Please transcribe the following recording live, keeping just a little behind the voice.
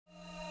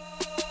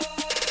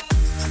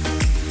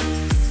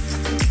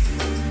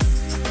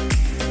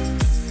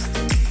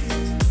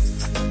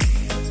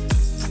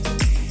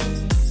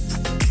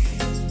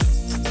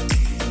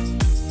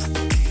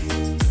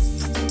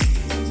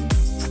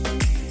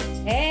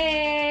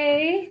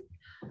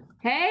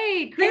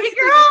Hey, Christi, hey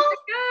girl. Oh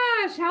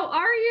my gosh, how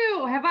are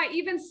you? Have I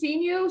even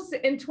seen you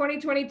in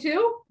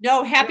 2022?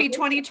 No, happy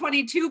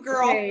 2022,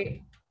 girl.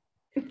 Okay.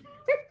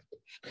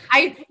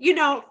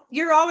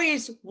 You're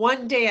always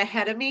one day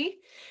ahead of me,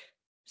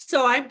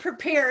 so I'm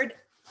prepared.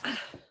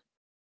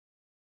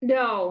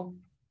 No.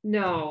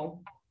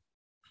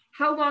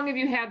 How long have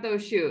you had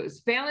those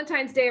shoes?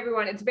 Valentine's Day,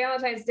 everyone. It's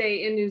Valentine's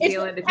Day in New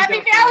Zealand.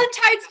 Happy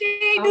Valentine's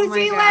Day, New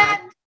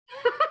Zealand.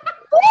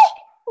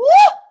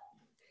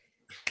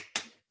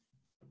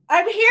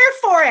 I'm here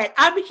for it.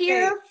 I'm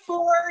here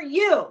for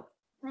you.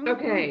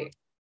 Okay.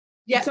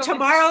 Yeah, so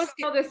tomorrow's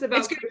this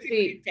about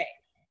Christi.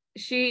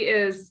 She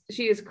is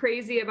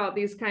crazy about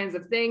these kinds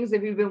of things.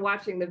 If you've been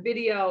watching the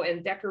video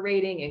and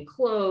decorating and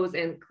clothes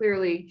and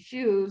clearly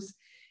shoes.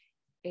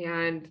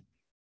 And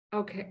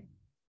okay.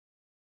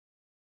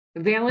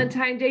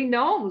 Valentine Day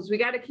gnomes. We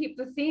got to keep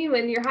the theme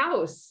in your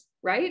house,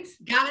 right?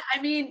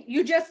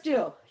 You just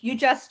do.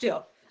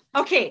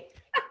 Okay.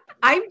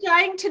 I'm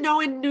dying to know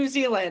in New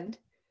Zealand,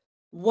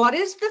 what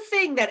is the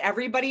thing that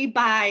everybody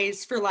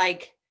buys for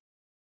like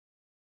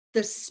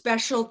the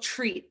special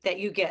treat that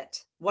you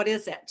get? What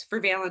is it for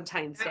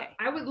Valentine's Day?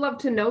 I would love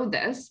to know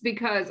this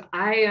because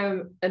I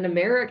am an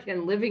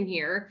American living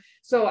here.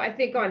 So I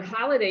think on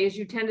holidays,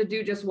 you tend to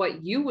do just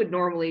what you would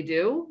normally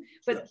do,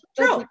 but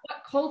like, what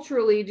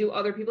culturally do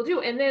other people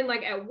do? And then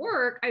like at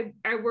work,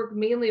 I work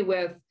mainly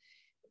with,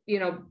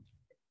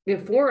 the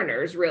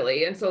foreigners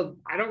really. And so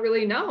I don't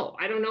really know.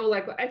 I don't know.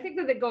 Like, I think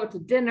that they go out to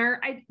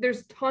dinner.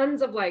 There's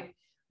tons of like,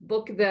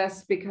 book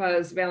this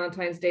because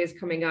Valentine's Day is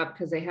coming up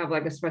because they have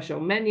like a special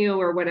menu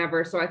or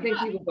whatever. So I think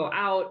people go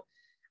out.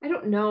 I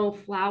don't know,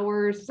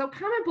 flowers. So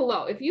comment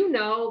below if you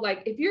know,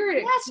 like if you're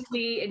at a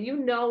Kiwi and you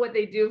know what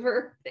they do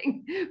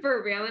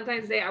for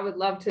Valentine's Day, I would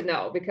love to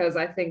know because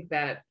I think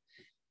that,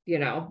 I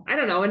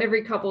don't know. And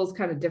every couple is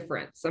kind of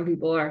different. Some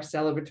people are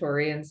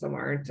celebratory and some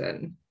aren't.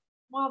 And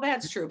well,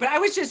 that's true. But I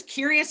was just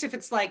curious if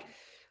it's like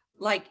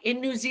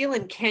in New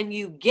Zealand, can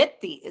you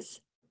get these?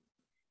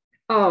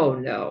 Oh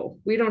no,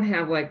 we don't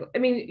have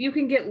you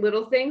can get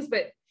little things,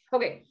 but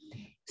okay.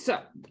 So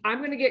I'm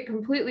going to get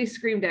completely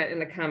screamed at in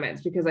the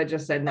comments because I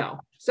just said no.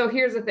 So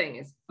here's the thing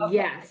is,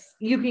 yes,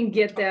 you can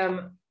get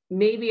them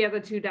maybe at the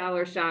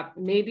 $2 shop,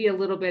 maybe a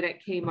little bit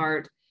at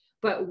Kmart,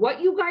 but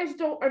what you guys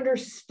don't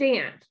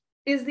understand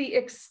is the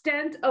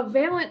extent of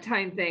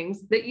Valentine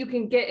things that you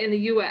can get in the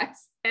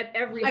US at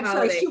every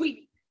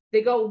holiday.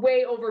 They go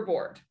way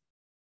overboard.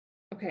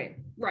 Okay,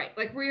 right.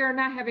 Like we are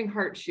not having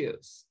heart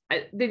shoes.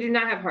 They do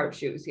not have heart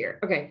shoes here.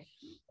 Okay.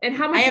 And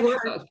how much were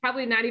those?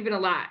 Probably not even a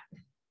lot.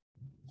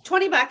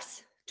 $20.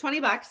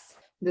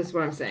 This is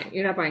what I'm saying.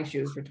 You're not buying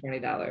shoes for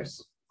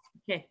 $20.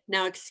 Okay.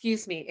 Now,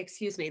 excuse me.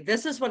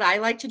 This is what I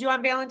like to do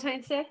on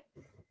Valentine's Day.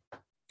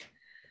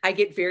 I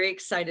get very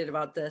excited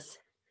about this.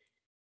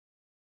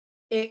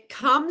 It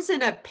comes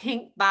in a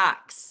pink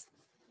box.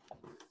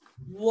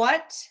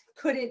 What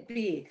could it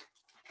be?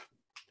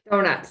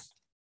 Donuts.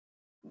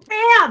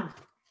 Bam!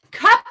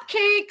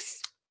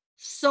 Cupcakes.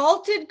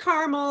 Salted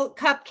caramel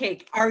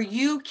cupcake. Are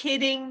you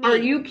kidding me? Are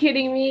you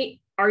kidding me?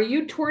 Are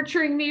you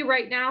torturing me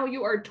right now?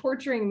 You are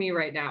torturing me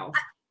right now.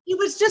 It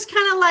was just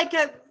kind of like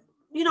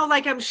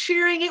like I'm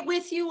sharing it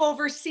with you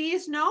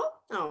overseas. No?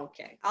 Oh,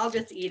 okay. I'll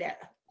just eat it.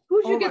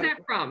 Who'd you get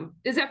that from?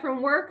 Is that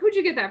from work? Who'd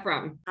you get that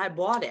from? I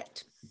bought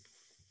it.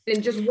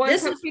 And just one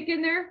cupcake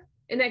in there?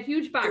 In that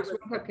huge box,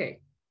 one cupcake.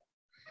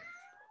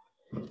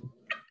 For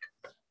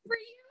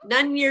you?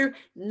 None,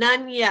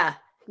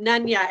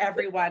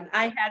 everyone.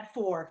 I had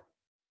 4.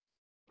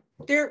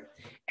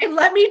 And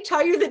let me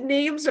tell you the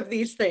names of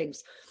these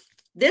things.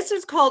 This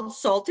is called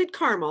salted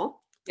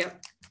caramel.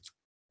 Yep.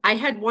 I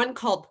had one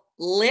called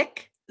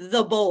Lick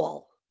the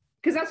Bowl.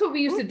 Because that's what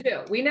we used to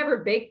do. We never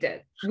baked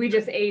it. We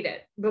just ate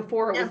it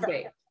before it was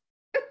baked.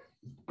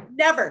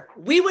 Never.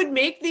 We would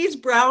make these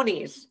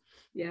brownies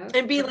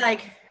and be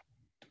like,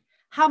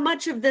 how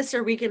much of this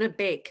are we going to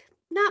bake?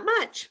 Not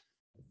much.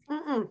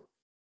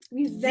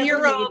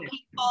 Zero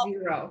people.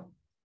 Zero.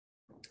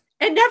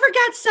 And never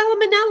got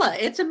salmonella.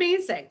 It's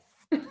amazing.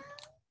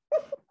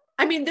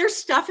 I mean, there's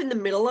stuff in the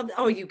middle of,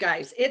 you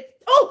guys, and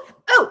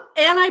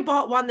I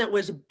bought one that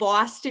was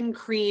Boston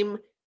cream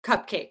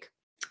cupcake.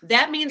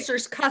 That means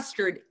there's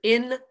custard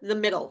in the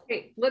middle.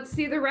 Okay, let's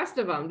see the rest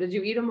of them. Did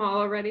you eat them all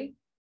already?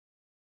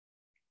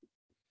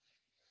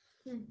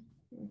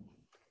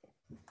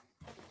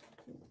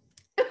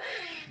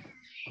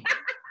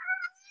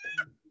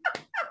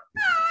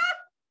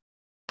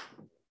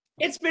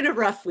 It's been a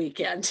rough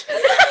weekend.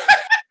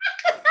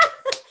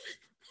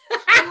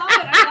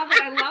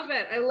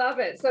 I love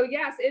it. So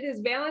yes, it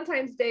is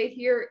Valentine's Day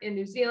here in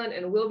New Zealand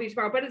and will be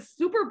tomorrow, but it's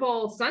Super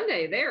Bowl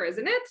Sunday there,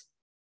 isn't it?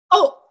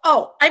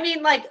 Oh, I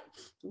mean, like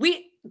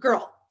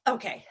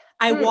okay.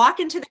 I walk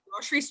into the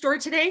grocery store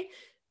today.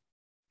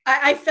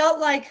 I felt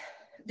like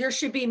there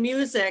should be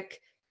music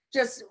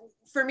just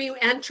for me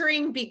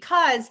entering,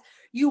 because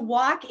you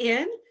walk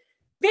in,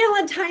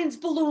 Valentine's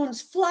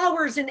balloons,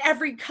 flowers in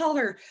every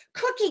color,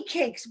 cookie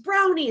cakes,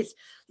 brownies,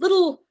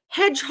 little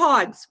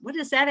hedgehogs. What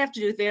does that have to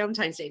do with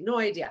Valentine's Day? No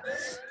idea.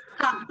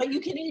 But you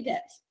can eat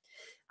it.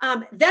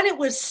 Then it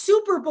was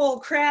Super Bowl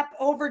crap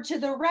over to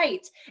the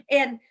right.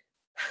 And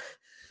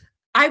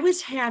I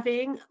was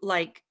having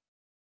like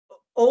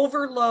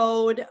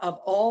overload of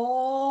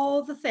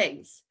all the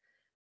things.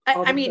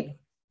 I mean,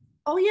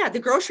 oh yeah, the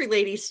grocery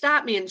lady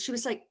stopped me and she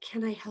was like,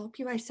 "Can I help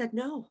you?" I said,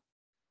 no,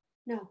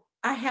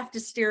 I have to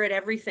stare at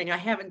everything. I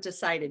haven't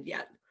decided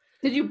yet.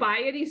 Did you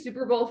buy any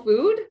Super Bowl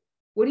food?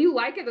 What do you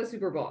like at the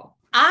Super Bowl?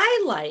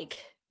 I like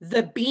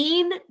the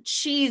bean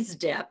cheese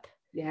dip.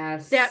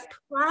 Yes. That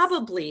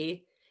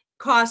probably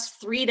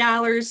costs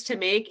 $3 to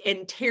make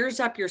and tears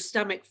up your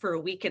stomach for a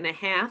week and a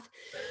half,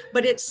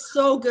 but it's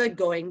so good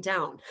going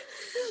down.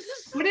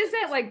 What is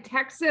that, like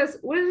Texas?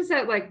 What is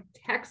that, like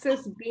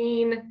Texas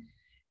bean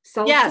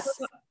salsa? Yes.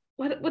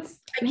 What's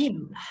the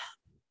name?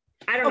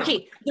 I don't know.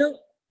 Okay.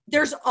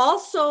 There's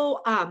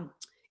also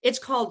it's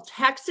called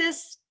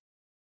Texas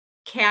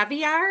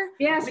caviar.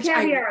 Yes,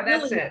 caviar.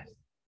 That's it.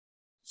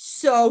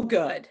 So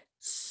good.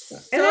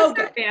 And that's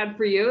not bad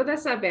for you.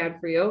 That's not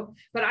bad for you.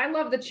 But I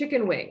love the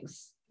chicken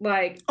wings.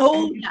 Like, have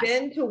you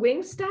been to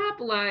Wingstop?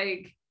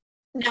 Like,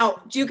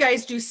 now, do you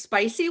guys do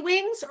spicy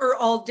wings or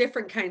all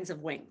different kinds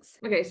of wings?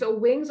 Okay, so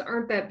wings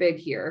aren't that big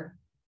here.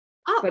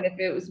 Oh. But if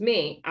it was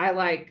me, I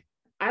like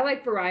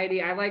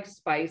variety. I like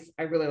spice.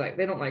 I really like.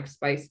 They don't like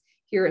spice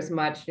here as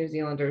much. New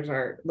Zealanders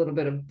are a little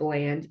bit of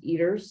bland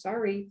eaters.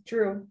 Sorry,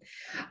 true.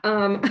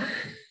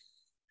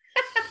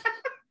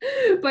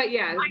 But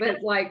yeah,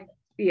 but like,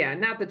 yeah,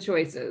 not the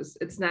choices.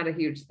 It's not a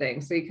huge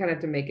thing. So you kind of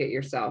have to make it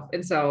yourself.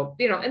 And so,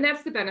 and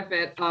that's the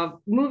benefit of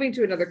moving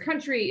to another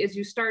country, is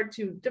you start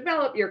to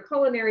develop your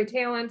culinary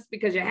talents,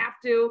 because you have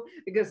to,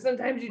 because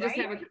sometimes you just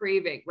have a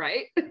craving,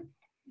 right?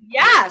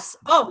 Yes.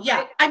 Oh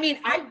yeah. I mean,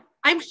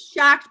 I'm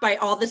shocked by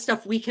all the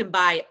stuff we can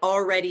buy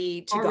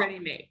already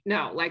made.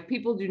 No, like,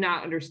 people do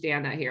not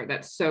understand that here.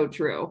 That's so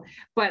true.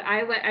 But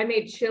I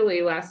made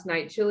chili last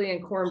night, chili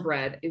and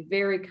cornbread, a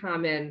very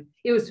common.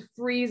 It was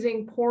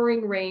freezing,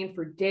 pouring rain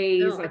for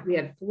days. Like, we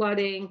had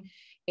flooding,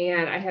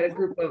 and I had a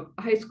group of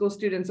high school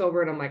students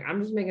over, and I'm like,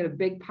 I'm just making a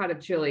big pot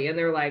of chili. And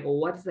they're like, well,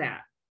 what's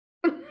that?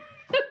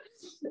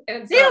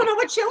 And they don't know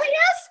what chili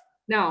is?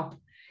 No.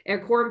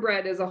 And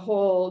cornbread is a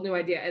whole new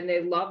idea, and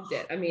they loved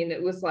it. I mean,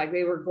 it was like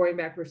they were going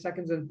back for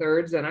seconds and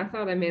thirds, and I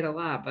thought I made a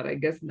lot, but I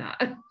guess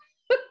not.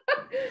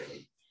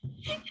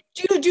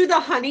 Do you do the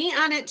honey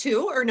on it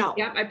too, or no?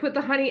 Yeah, I put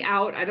the honey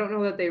out. I don't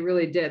know that they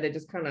really did. They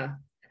just kind of,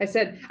 I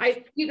said,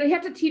 you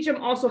have to teach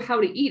them also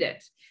how to eat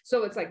it.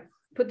 So it's like,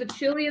 put the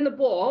chili in the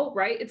bowl,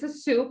 right? It's a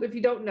soup. If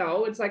you don't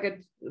know, it's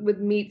like with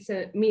meat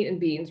and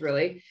beans,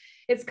 really.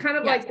 It's kind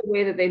of like the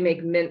way that they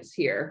make mince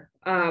here.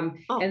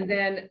 And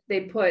then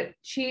they put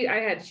cheese. I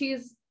had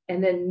cheese,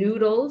 and then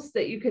noodles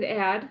that you could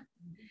add,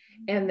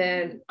 and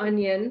then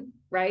onion,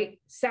 right?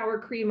 Sour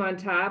cream on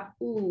top.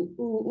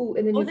 Ooh.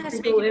 And then you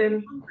sprinkle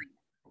in.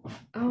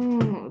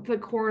 Oh, the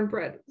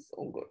cornbread is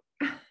so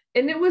good.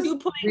 And it was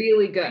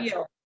really good.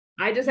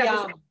 I just have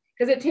to say,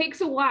 because it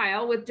takes a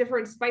while with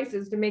different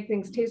spices to make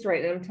things taste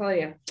right. And I'm telling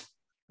you,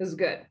 this is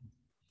good.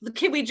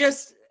 Can we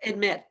just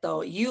admit,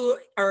 though, you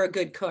are a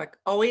good cook,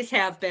 always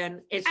have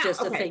been. It's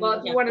just a thing. Well,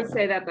 if you want to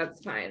say that,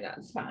 that's fine.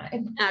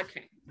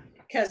 Okay,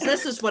 because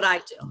this is what I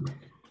do.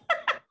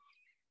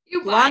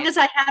 As long as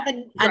I have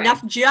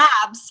enough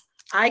jobs,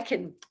 I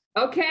can.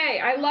 Okay,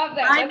 I love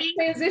that. Let's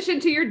transition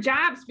to your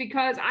jobs,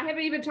 because I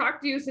haven't even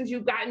talked to you since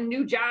you've gotten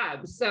new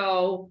jobs.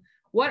 So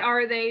what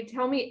are they?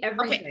 Tell me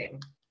everything. Okay.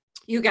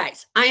 You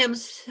guys, I am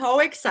so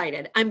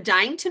excited. I'm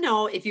dying to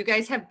know if you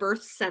guys have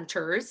birth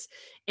centers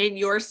in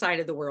your side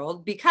of the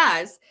world,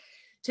 because,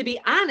 to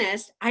be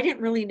honest, I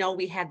didn't really know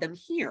we had them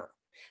here.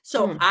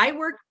 So I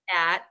work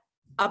at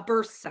a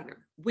birth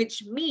center,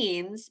 which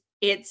means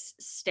it's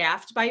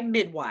staffed by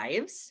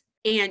midwives,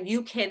 and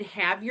you can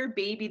have your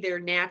baby there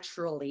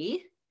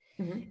naturally.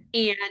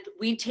 And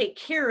we take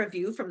care of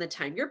you from the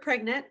time you're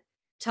pregnant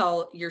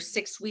till you're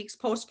 6 weeks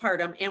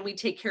postpartum, and we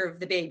take care of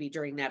the baby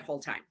during that whole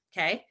time.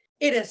 Okay.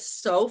 It is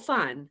so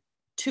fun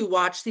to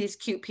watch these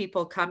cute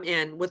people come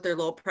in with their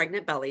little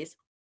pregnant bellies.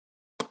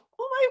 Oh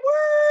my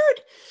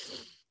word.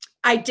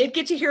 I did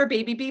get to hear a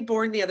baby be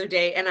born the other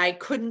day, and I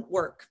couldn't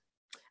work.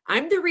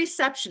 I'm the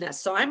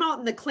receptionist. So I'm out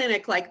in the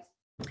clinic like,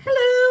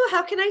 hello,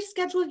 how can I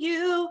schedule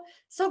you?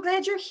 So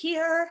glad you're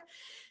here.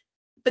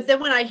 But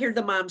then when I hear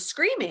the mom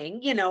screaming,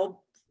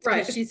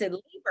 because she's in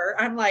labor,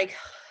 I'm like,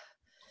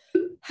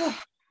 oh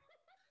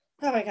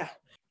my God.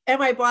 And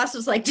my boss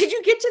was like, did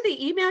you get to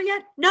the email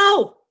yet?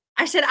 No.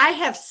 I said, I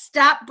have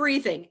stopped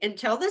breathing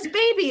until this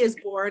baby is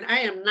born. I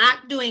am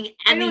not doing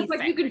anything. I know, it's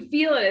like you can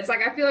feel it. It's like,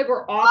 I feel like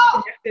we're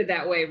all connected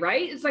that way,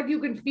 right? It's like you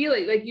can feel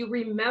it. Like you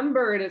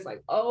remember it. It's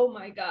like, oh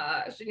my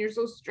gosh. And you're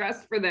so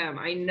stressed for them.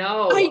 I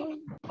know.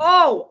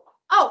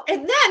 Oh,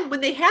 and then when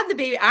they had the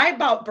baby, I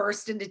about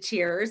burst into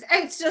tears.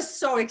 And it's just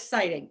so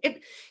exciting. There's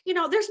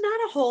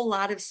not a whole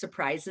lot of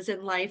surprises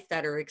in life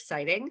that are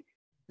exciting.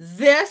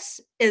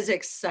 This is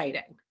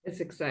exciting. It's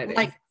exciting.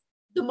 Like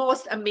the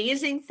most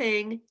amazing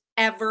thing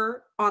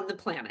ever on the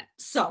planet.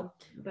 So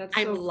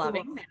I'm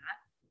loving that.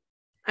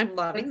 I'm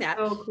loving that.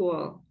 So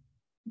cool.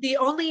 The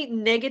only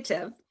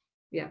negative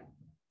yeah,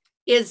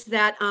 is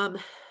that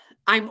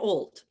I'm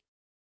old.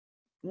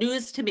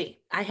 News to me.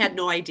 I had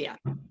no idea.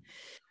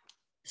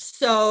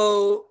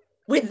 So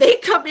when they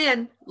come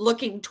in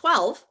looking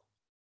 12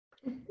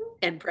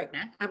 and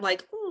pregnant, I'm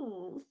like,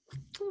 oh,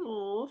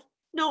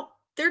 no,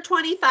 they're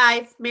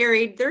 25,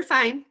 married, they're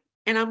fine.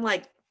 And I'm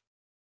like,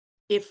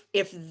 if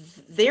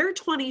they're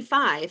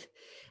 25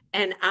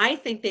 and I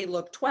think they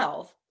look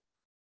 12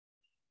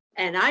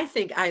 and I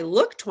think I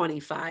look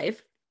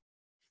 25,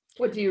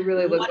 what do you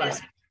really look like?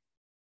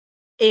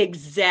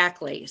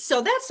 Exactly.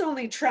 So that's the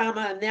only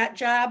trauma on that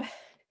job.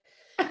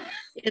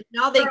 And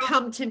now they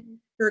come to me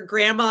for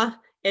grandma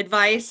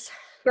advice.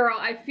 Girl,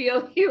 I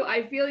feel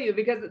you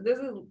because this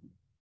is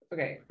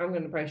okay. I'm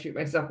going to probably shoot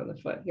myself in the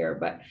foot here,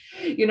 but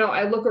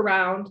I look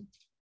around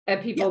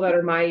at people that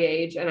are my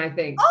age and I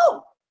think,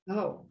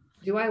 oh,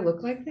 do I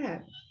look like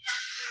that?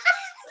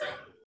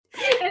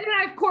 And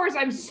then of course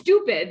I'm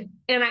stupid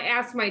and I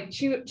ask my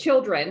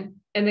children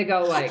and they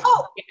go like,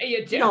 oh, yeah,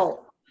 you do.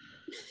 No.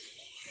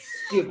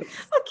 Stupid.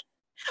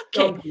 Okay.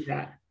 Don't do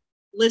that.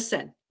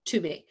 Listen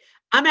to me.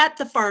 I'm at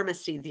the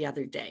pharmacy the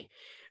other day.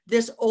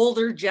 This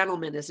older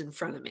gentleman is in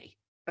front of me.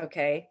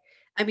 Okay.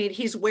 I mean,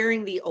 he's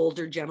wearing the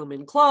older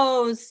gentleman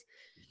clothes.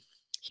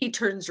 He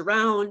turns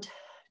around.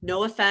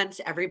 No offense.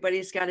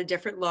 Everybody's got a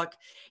different look.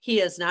 He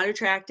is not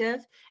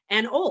attractive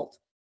and old.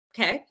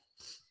 Okay.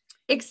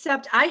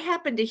 Except I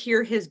happen to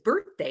hear his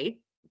birth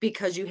date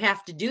because you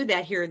have to do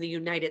that here in the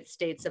United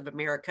States of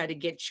America to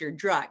get your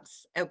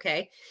drugs.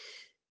 Okay.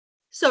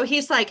 So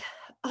he's like,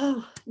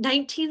 oh,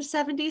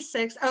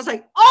 1976. I was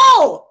like,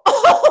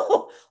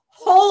 oh,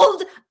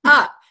 hold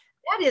up.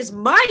 That is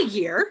my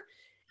year.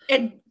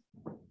 And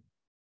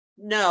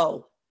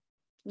no.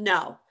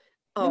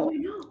 Oh,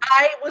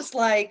 I was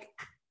like,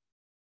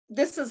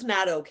 this is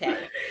not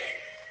okay.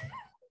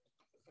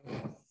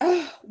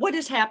 What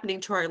is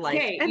happening to our life?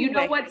 Okay, anyway. You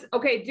know what's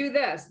okay, do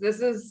this.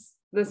 This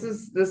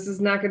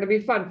is not going to be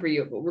fun for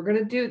you, but we're going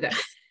to do this.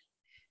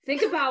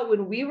 Think about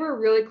when we were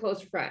really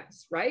close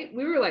friends, right?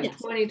 We were like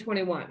 20,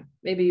 21.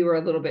 Maybe you were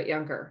a little bit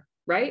younger,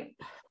 right?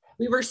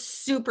 We were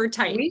super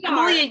tight. I'm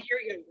only a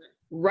year younger.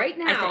 Right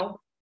now,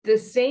 the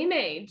same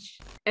age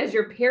as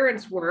your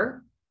parents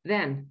were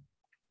then.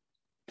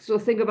 So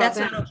think about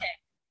that. That's not okay.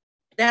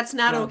 That's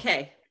not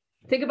okay.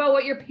 Think about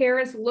what your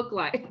parents look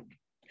like,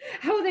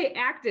 how they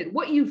acted,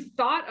 what you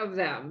thought of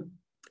them.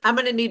 I'm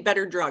going to need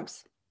better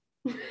drugs.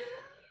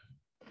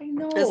 I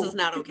know. This is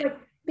not okay. Like,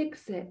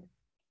 fix it.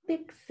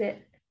 Fix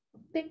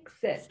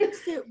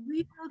it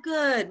real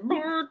good.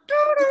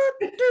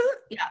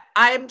 Yeah,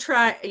 I'm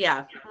trying.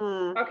 Yeah.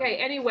 Okay.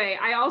 Anyway,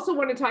 I also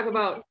want to talk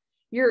about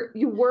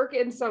you work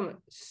in some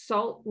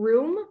salt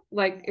room.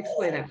 Like,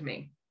 explain that to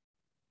me.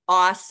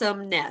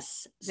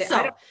 Awesomeness. So,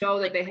 I don't know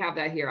that they have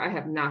that here. I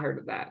have not heard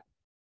of that.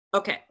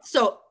 Okay.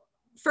 So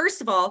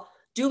first of all,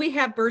 do we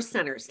have birth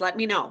centers? Let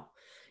me know.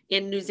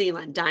 In New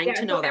Zealand, dying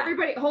to know that.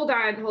 Everybody, hold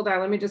on.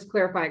 Let me just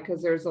clarify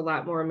because there's a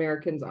lot more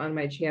Americans on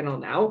my channel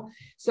now.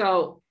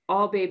 So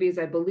all babies,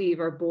 I believe,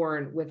 are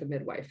born with a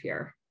midwife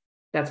here.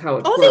 That's how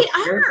it's. Oh, they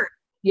are.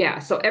 Yeah.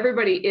 So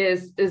everybody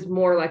is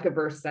more like a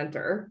birth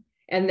center.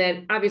 And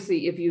then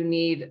obviously if you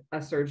need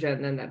a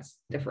surgeon, then that's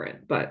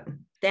different, but.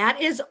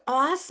 That is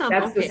awesome.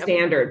 That's the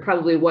standard,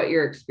 probably what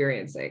you're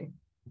experiencing.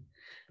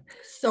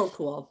 So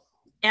cool.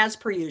 As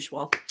per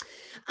usual.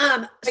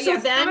 So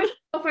yes, then I don't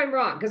know if I'm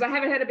wrong because I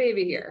haven't had a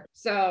baby here.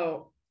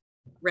 So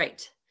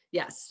right.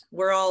 Yes.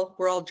 We're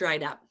all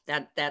dried up.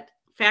 That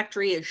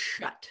factory is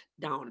shut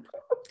down.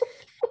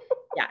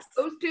 Yes.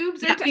 Those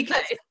tubes are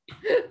tight.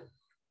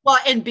 Well,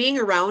 and being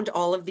around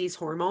all of these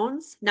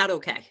hormones, not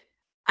okay.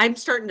 I'm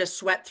starting to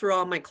sweat through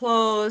all my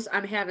clothes.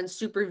 I'm having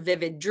super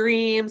vivid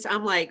dreams.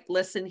 I'm like,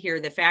 listen here,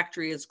 the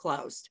factory is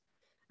closed.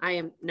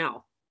 Do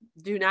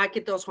not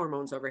get those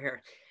hormones over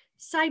here.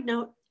 Side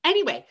note.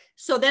 Anyway,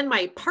 so then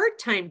my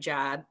part-time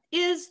job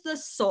is the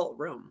salt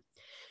room.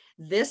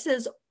 This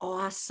is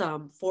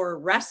awesome for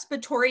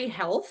respiratory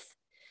health.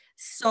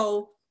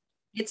 So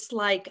it's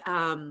like,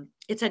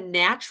 it's a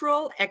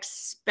natural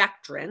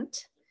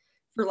expectorant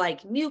for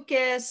like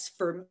mucus,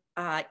 for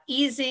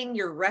easing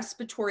your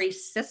respiratory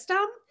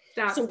system.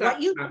 Stop.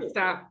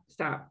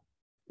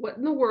 What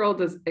in the world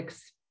does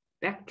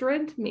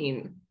expectorant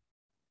mean?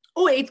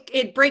 Oh,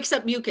 it breaks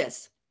up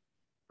mucus.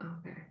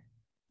 Okay.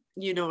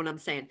 You know what I'm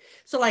saying?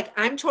 So like,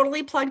 I'm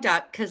totally plugged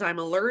up because I'm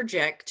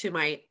allergic to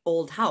my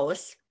old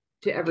house.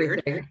 To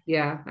everything. Weird.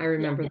 Yeah, I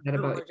remember that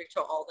about allergic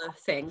to all the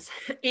things.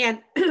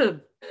 And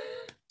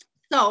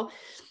so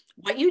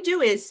what you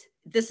do is,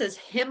 this is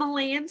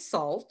Himalayan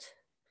salt.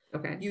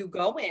 Okay. You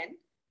go in.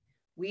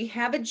 We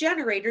have a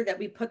generator that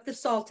we put the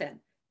salt in.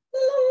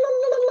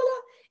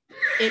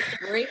 It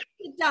breaks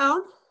it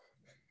down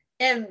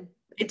and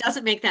It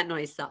doesn't make that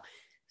noise though.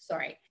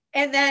 Sorry.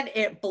 And then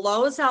it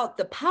blows out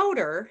the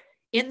powder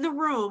in the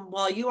room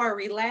while you are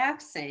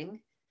relaxing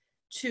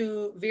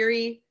to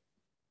very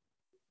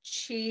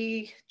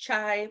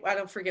chai, I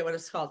don't forget what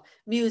it's called.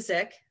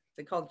 Music.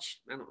 They called,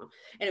 I don't know.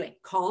 Anyway,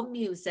 calm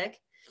music.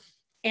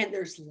 And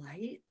there's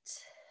light.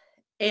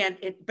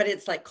 But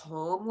it's like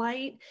calm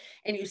light.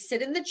 And you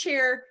sit in the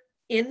chair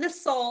in the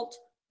salt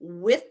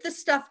with the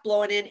stuff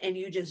blowing in and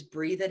you just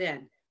breathe it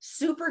in.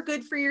 Super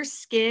good for your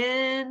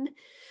skin.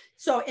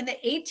 So in the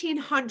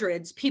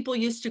 1800s, people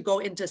used to go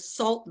into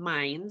salt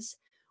mines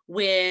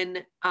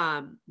when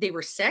they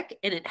were sick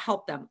and it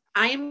helped them.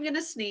 I am going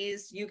to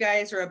sneeze. You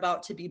guys are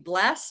about to be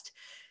blessed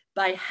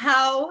by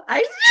how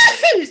I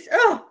sneeze.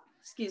 Oh,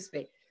 excuse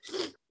me.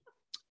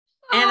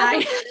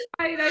 And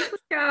I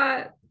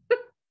forgot.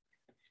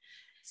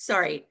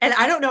 Sorry. And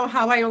I don't know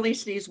how I only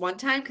sneezed one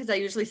time because I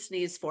usually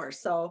sneeze four.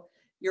 So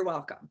you're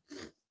welcome.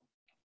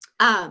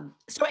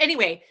 So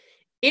anyway,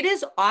 it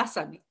is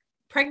awesome.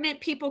 Pregnant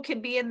people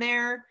can be in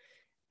there,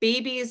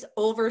 babies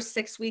over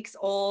 6 weeks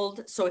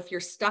old. So if you're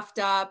stuffed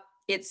up,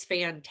 it's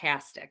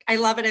fantastic. I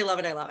love it. I love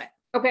it. I love it.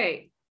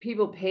 Okay.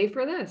 People pay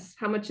for this.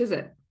 How much is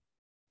it?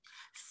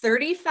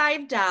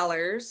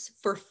 $35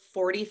 for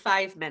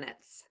 45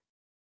 minutes.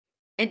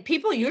 And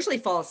people usually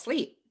fall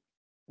asleep.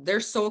 They're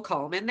so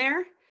calm in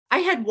there. I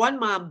had one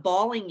mom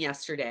bawling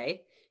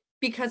yesterday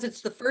because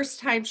it's the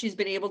first time she's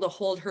been able to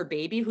hold her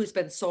baby who's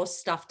been so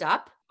stuffed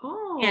up.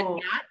 And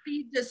not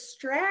be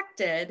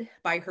distracted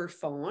by her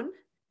phone,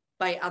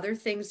 by other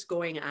things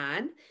going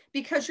on,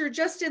 because you're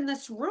just in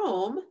this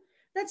room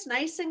that's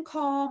nice and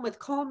calm with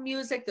calm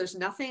music. There's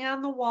nothing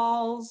on the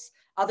walls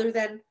other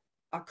than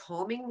a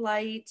calming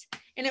light.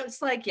 And it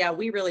was like, yeah,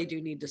 we really do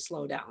need to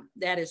slow down.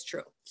 That is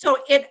true. So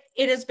it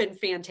has been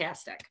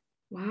fantastic.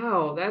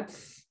 Wow.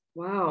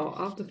 Wow.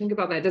 I'll have to think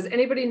about that. Does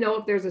anybody know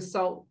if there's a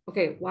salt?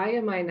 Okay. Why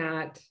am I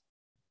not?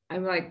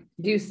 I'm like,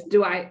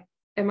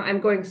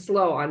 I'm going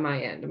slow on my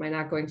end. Am I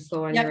not going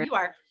slow on your end?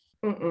 Yeah,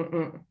 you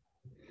are.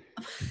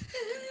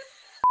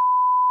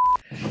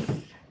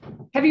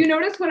 Have you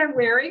noticed what I'm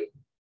wearing?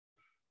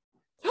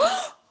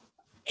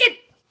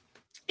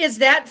 Is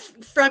that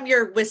from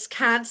your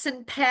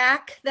Wisconsin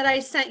pack that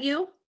I sent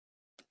you?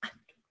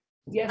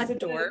 Yes,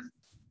 Adore.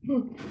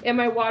 And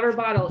my water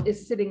bottle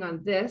is sitting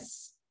on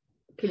this.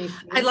 Can you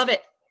see it? I love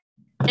it.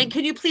 And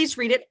can you please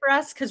read it for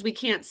us? Because we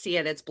can't see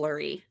it. It's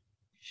blurry.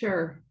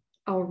 Sure.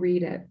 I'll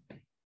read it.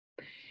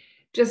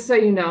 Just so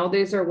you know,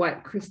 these are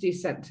what Christi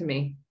sent to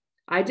me.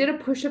 I did a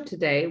push-up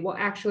today. Well,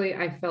 actually,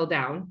 I fell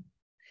down,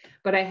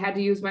 but I had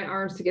to use my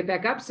arms to get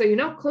back up. So,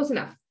 close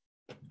enough.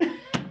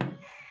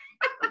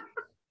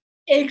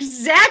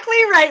 Exactly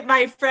right,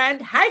 my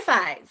friend. High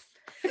five.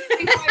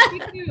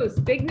 Big news,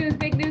 big news,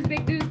 big news,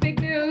 big news,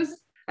 big news.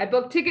 I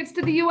booked tickets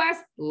to the US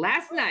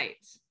last night.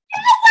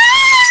 Oh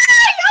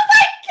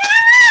my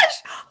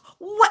gosh.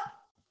 What?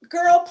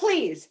 Girl,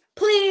 please.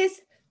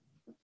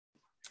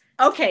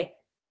 Okay.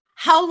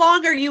 How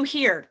long are you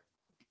here?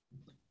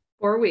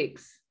 4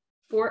 weeks.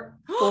 Four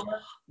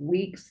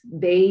weeks,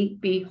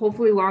 baby.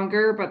 Hopefully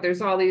longer, but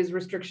there's all these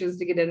restrictions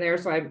to get in there.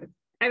 So I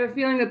have a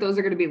feeling that those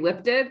are going to be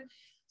lifted.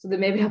 So then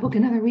maybe I'll book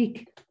another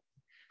week.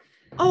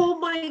 Oh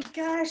my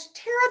gosh,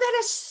 Tara, that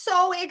is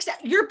so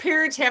exciting. Your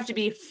parents have to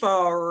be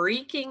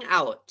freaking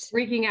out.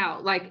 Freaking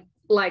out. Like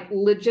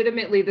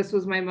legitimately, this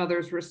was my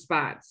mother's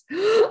response.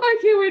 I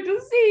can't wait to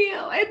see you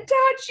and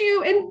touch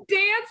you and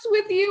dance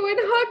with you and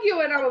hug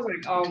you. And I was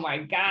like, oh my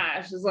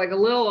gosh, it's like a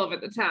little over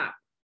the top.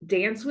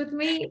 Dance with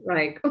me?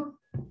 Like,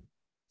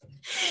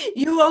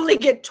 you only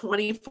get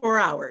 24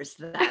 hours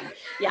then.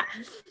 Yeah.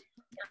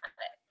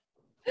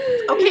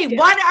 Okay, yeah.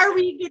 What are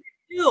we going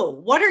to do?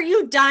 What are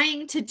you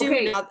dying to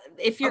do now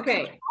if you're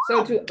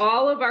So to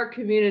all of our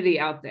community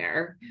out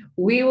there,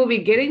 we will be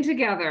getting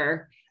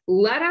together.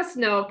 Let us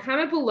know,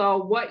 comment below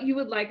what you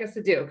would like us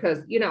to do. Because,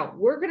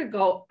 we're going to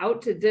go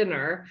out to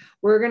dinner.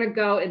 We're going to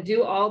go and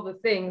do all the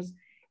things.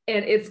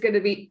 And it's going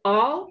to be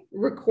all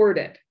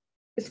recorded.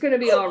 It's going to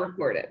be all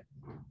recorded.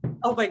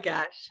 Oh my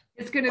gosh.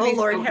 It's going to be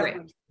Lord so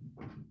great.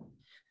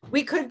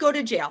 We could go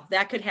to jail.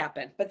 That could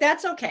happen. But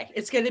that's okay.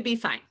 It's going to be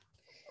fine.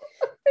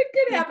 It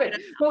could happen.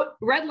 Well,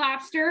 Red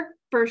Lobster,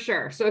 for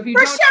sure. So if you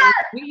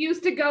we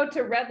used to go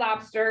to Red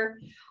Lobster.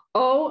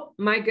 Oh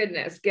my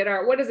goodness. Get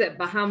our, what is it?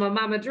 Bahama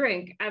Mama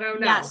drink. I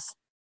don't know. Yes.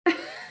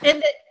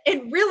 And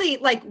it really,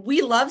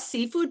 we love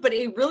seafood, but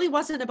it really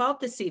wasn't about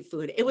the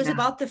seafood. It was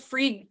about the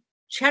free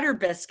cheddar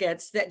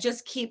biscuits that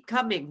just keep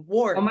coming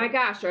warm. Oh my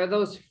gosh. Are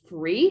those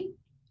free?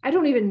 I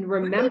don't even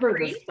remember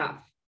this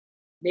stuff.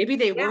 Maybe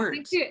they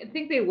weren't. I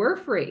think they were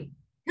free.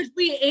 Because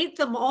we ate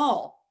them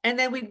all. And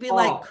then we'd be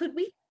like, could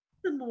we have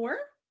some more?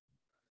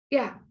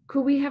 Yeah.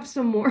 Could we have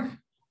some more?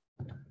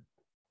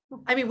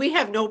 I mean, we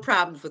have no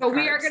problems with So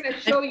we are going to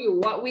show you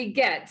what we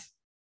get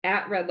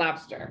at Red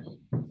Lobster.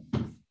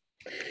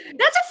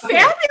 That's a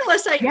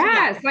fabulous idea.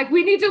 Yes.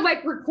 We need to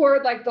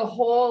record the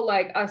whole,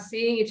 us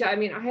seeing each other. I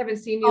mean, I haven't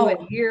seen you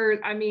in years.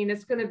 I mean,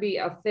 it's going to be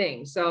a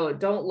thing. So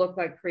don't look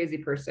like a crazy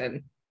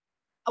person.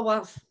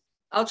 Well,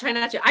 I'll try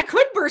not to. I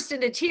could burst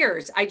into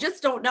tears. I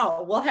just don't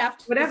know. We'll have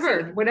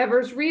to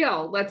whatever's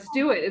real. Let's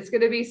do it. It's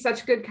going to be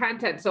such good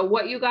content. So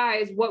what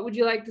would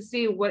you like to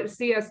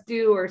see us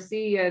do or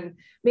see? And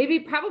maybe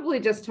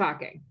probably just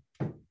talking,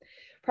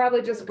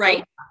 probably just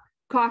right.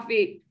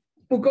 Coffee.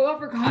 We'll go out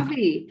for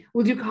coffee.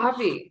 We'll do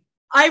coffee.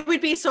 I would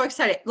be so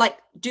excited. Like,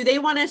 do they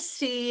want to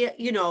see,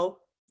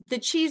 the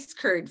cheese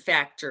curd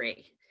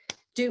factory?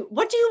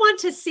 What do you want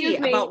to see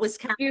about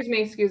Wisconsin?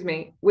 Excuse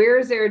me. Where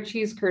is there a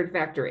cheese curd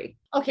factory?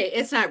 Okay,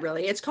 it's not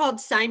really. It's called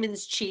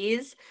Simon's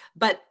Cheese,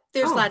 but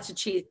there's lots of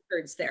cheese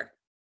curds there.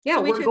 Yeah,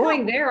 so we're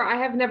going there. I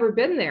have never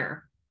been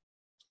there.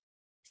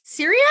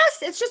 Serious?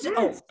 It's just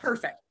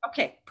perfect.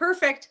 Okay,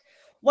 perfect.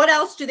 What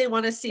else do they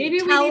want to see?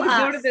 Maybe we need to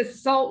go to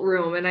this salt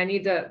room and I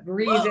need to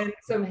breathe in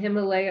some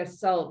Himalaya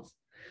salt.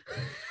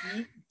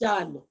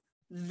 Done.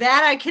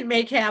 That I can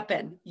make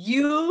happen.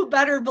 You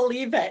better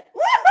believe it.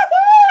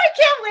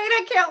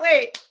 I can't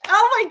wait.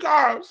 Oh my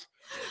gosh.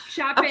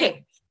 Shopping.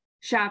 Okay.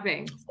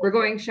 Shopping. We're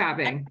going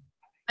shopping.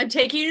 I'm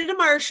taking you to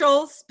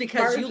Marshall's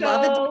because you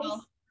love a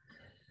deal.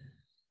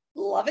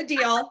 Love a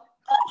deal.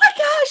 Oh my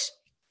gosh.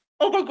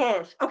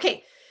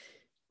 Okay.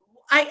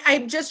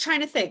 I'm just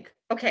trying to think.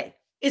 Okay.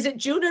 Is it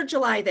June or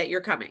July that you're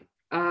coming?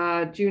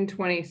 June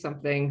 20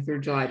 something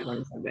through July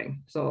 20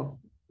 something. So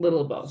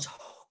little both. So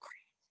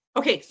great.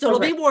 Okay. So it'll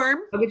be warm.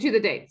 I'll get you the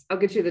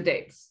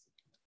dates.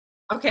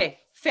 Okay.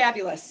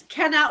 Fabulous.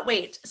 Cannot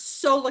wait.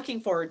 So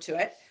looking forward to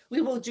it. We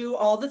will do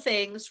all the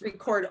things,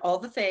 record all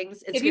the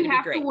things. It's going to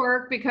be great. If you have to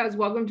work, because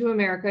welcome to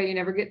America, you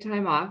never get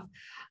time off.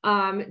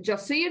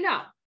 Just so you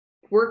know,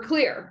 we're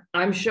clear.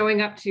 I'm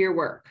showing up to your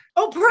work.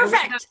 Oh, perfect.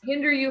 I will not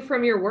hinder you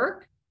from your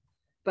work,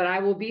 but I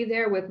will be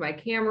there with my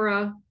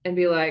camera and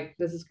be like,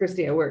 this is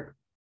Christi at work.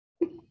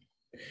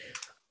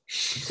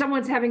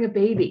 Someone's having a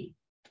baby.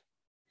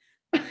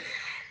 I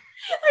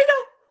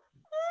know.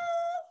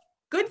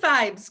 Good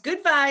vibes.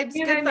 Good vibes.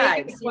 Can good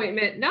I vibes. Make an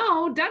appointment?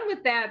 No, done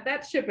with that.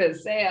 That ship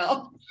has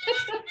sailed.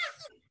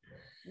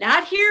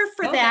 Not here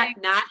for that.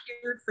 Thanks. Not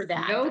here for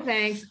that. No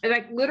thanks. And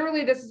like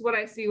literally, this is what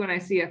I see when I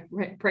see a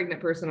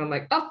pregnant person. I'm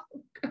like, oh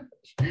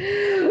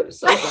gosh,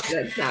 so glad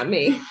that's not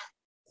me.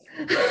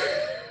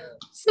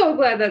 So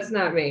glad that's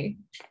not me.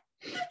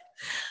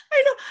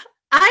 I know.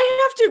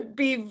 I have to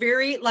be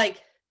very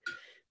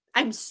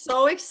I'm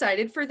so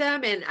excited for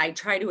them and I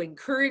try to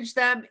encourage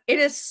them. It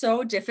is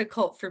so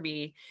difficult for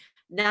me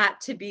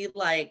not to be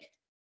like,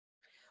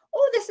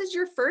 oh, this is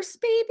your first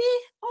baby.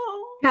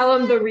 Oh, tell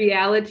them the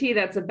reality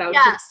that's about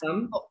to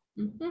come. Oh.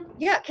 Mm-hmm.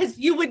 Yeah, because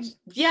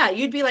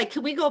you'd be like,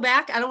 can we go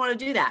back? I don't want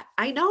to do that.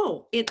 I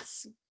know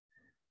it's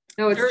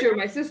true.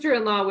 My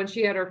sister-in-law, when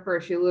she had her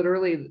first, she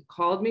literally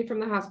called me from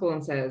the hospital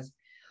and says,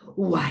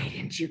 why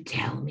didn't you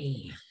tell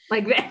me?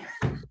 Like that.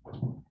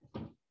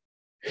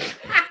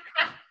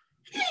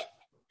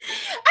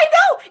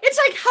 It's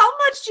like, how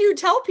much do you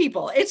tell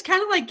people? It's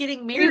kind of like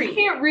getting married. You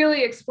can't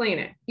really explain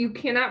it. You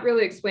cannot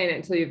really explain it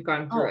until you've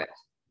gone through it.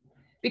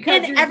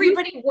 Because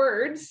everybody using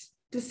words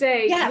to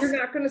say you're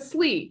not going to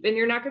sleep and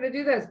you're not going to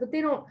do this, but they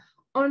don't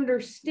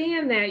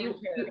understand that. You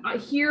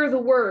hear the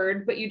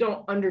word, but you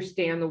don't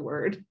understand the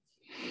word.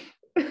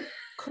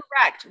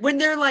 Correct. When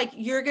they're like,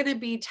 you're going to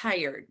be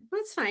tired.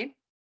 That's fine.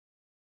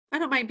 I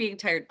don't mind being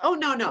tired. Oh,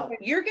 no.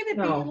 You're going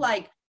to be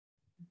like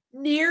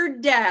near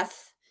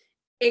death,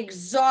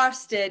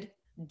 exhausted,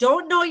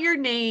 don't know your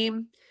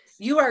name.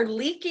 You are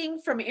leaking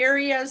from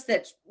areas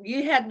that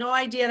you had no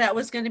idea that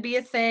was going to be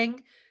a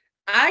thing.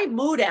 I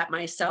mooed at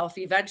myself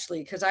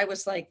eventually because I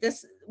was like,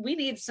 we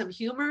need some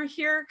humor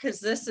here because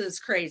this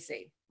is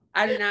crazy.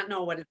 I do not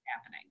know what is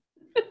happening.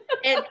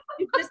 And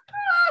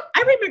I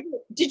remember,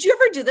 did you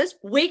ever do this?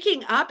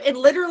 Waking up and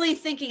literally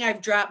thinking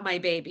I've dropped my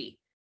baby.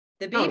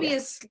 The baby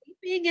is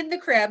sleeping in the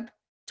crib,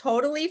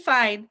 totally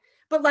fine.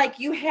 But like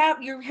you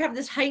have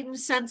this heightened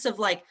sense of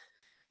like,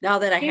 now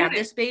that I have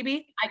this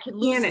baby, I can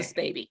lose this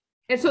baby.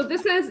 And so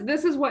this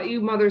is what you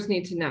mothers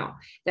need to know,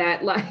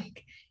 that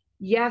like,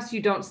 yes,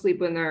 you don't sleep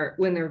when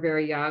they're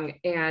very young.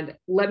 And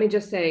let me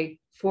just say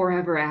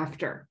forever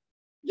after.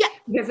 Yeah.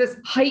 Because this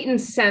heightened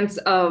sense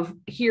of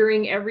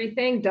hearing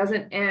everything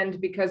doesn't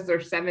end because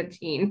they're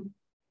 17.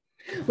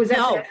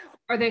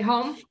 Are they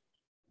home?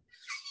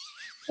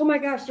 Oh my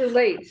gosh, they're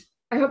late.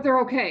 I hope they're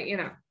okay.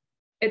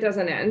 It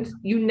doesn't end.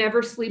 You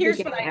never sleep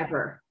again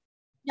ever.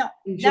 No,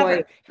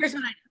 never. Here's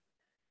what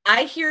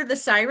I hear the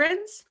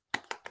sirens.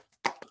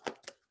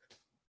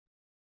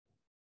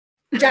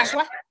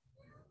 Joshua,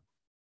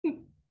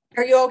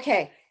 are you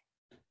okay?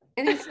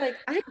 And it's like,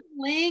 I'm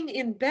laying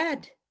in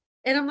bed.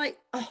 And I'm like,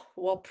 oh,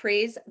 well,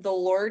 praise the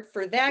Lord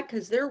for that,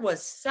 because there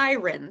was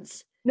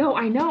sirens. No,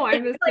 I know.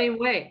 I'm the same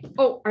way.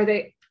 Oh, are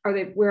they,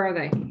 where are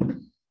they?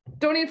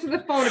 Don't answer the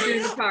phone if you're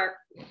in the car.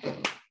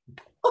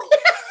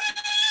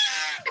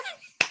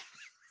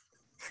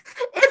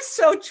 It's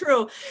so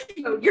true.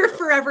 You're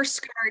forever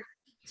scarred.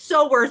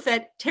 So worth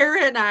it.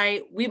 Tara and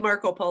I, we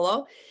Marco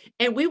Polo,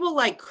 and we will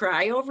like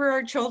cry over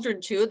our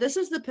children too. This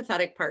is the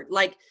pathetic part.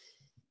 Like,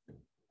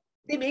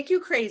 they make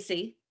you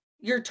crazy.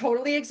 You're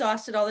totally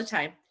exhausted all the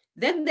time.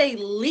 Then they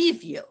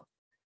leave you.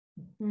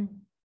 Mm-hmm.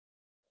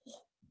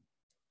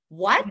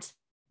 What?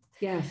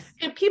 Yes.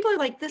 And people are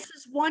like, this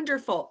is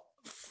wonderful.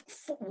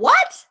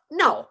 What?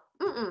 No,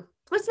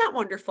 it's not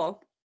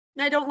wonderful.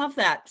 I don't love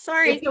that.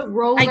 Sorry. It's a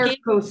roller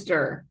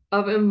coaster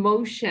of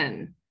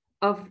emotion,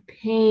 of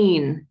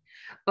pain,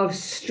 of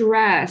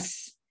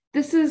stress.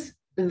 This is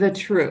the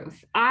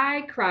truth.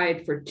 I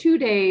cried for 2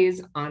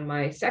 days on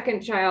my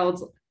second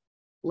child's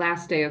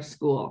last day of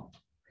school.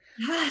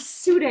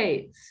 Yes. 2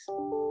 days.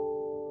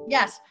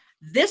 Yes.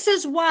 This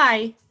is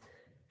why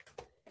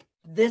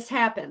this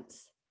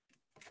happens.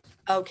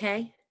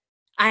 Okay.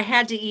 I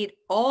had to eat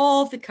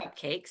all the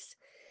cupcakes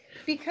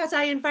because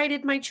I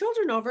invited my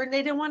children over and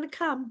they didn't want to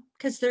come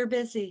because they're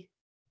busy.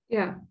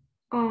 Yeah.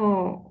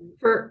 Oh,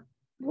 for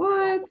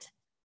what?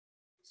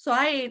 So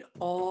I ate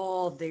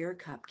all their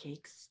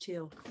cupcakes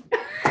too.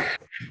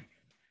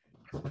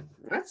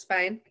 That's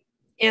fine.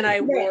 And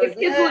I wore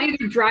kids will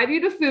either drive you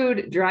to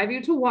food, drive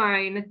you to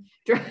wine,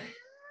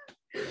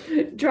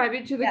 drive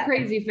you to the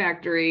crazy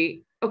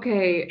factory.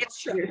 Okay.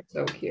 It's true. You're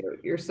so cute.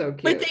 You're so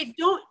cute. But they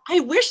don't, I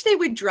wish they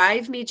would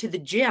drive me to the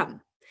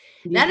gym.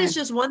 That is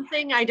just one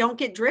thing I don't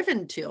get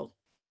driven to.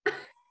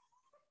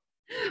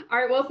 All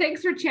right. Well,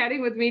 thanks for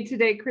chatting with me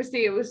today,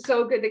 Christy. It was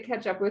so good to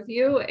catch up with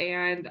you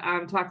and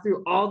talk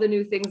through all the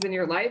new things in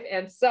your life.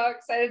 And so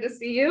excited to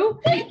see you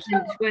in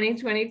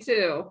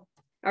 2022. All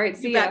right.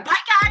 See ya. Bye.